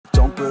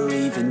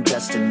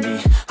rest of me.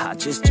 I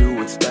just do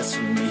what's best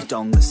for me.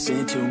 Don't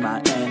listen to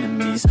my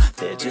enemies,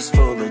 they're just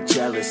full of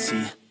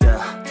jealousy.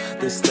 Yeah,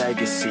 this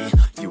legacy,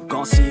 you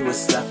gon' see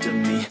what's left of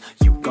me.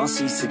 You gon'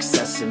 see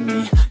success in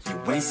me.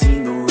 You ain't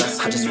seen the rest of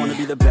me. I just wanna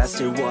be the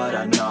best at what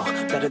I know,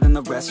 better than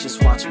the rest,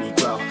 just watch me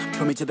grow.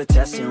 Put me to the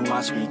test and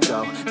watch me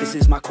go. This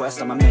is my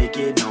quest, I'ma make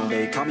it known.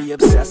 They call me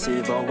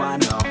obsessive, oh I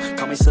know.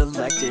 Call me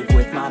selective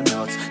with my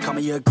notes. Call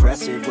me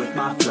aggressive with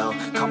my flow.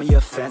 Call me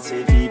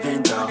offensive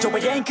even though Joe, I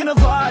ain't gonna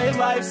lie,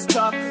 life's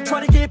tough.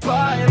 Try to get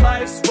by,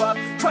 life's rough.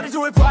 Try to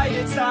do it right,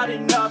 it's not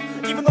enough.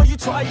 Even though you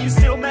try, you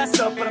still mess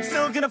up. But I'm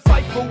still gonna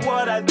fight for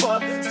what I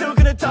love. Still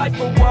gonna die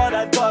for what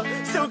I love.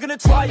 Still gonna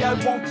try, I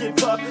won't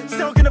give up.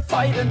 Still gonna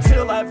fight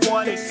until I've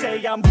won. They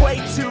say I'm way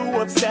too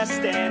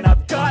obsessed and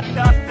I've got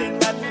nothing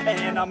left,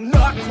 and I'm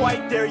not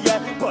quite there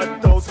yet,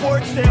 but those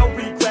words they'll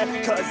regret,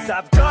 cause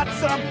I've got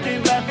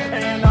something left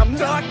and I'm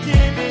not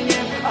giving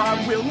in.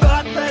 I will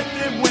not let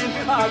them win.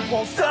 I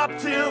won't stop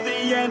till the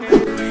end.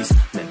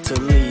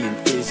 Mentally and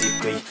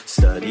physically,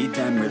 study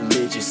them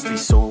religiously,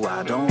 so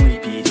I don't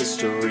repeat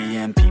history.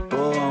 And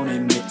people won't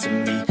admit to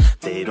me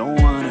they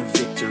don't want a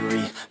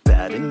victory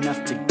bad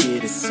enough to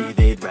get a C.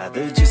 They'd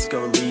rather just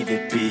go leave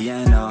it be.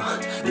 And oh,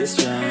 this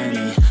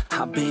journey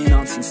I've been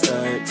on since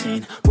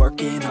 13,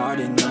 working hard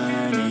and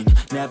learning,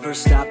 never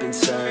stopping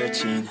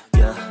searching.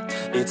 Yeah,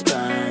 it's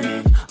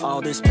burning,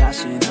 all this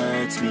passion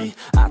hurts me.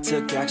 I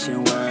took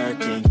action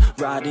working,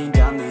 writing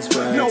down these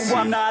words. No,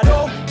 I'm not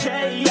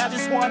okay, I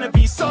just wanna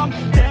be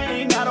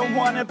something. I don't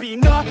wanna be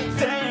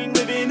nothing,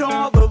 living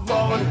all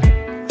alone.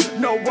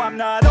 No, I'm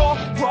not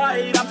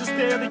alright, I'm just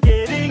barely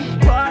getting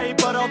by.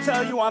 But I'll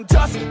tell you I'm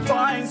just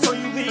fine, so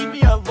you leave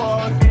me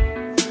alone.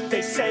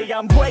 They say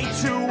I'm way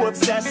too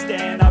obsessed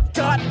and I've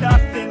got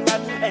nothing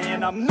left,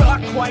 and I'm not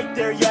quite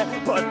there yet,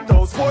 but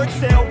those words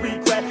they'll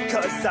regret,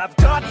 cause I've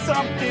got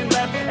something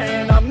left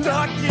and I'm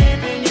not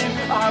giving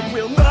in. I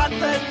will not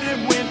let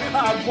them win.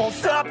 I won't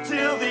stop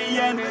till the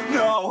end,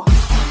 no.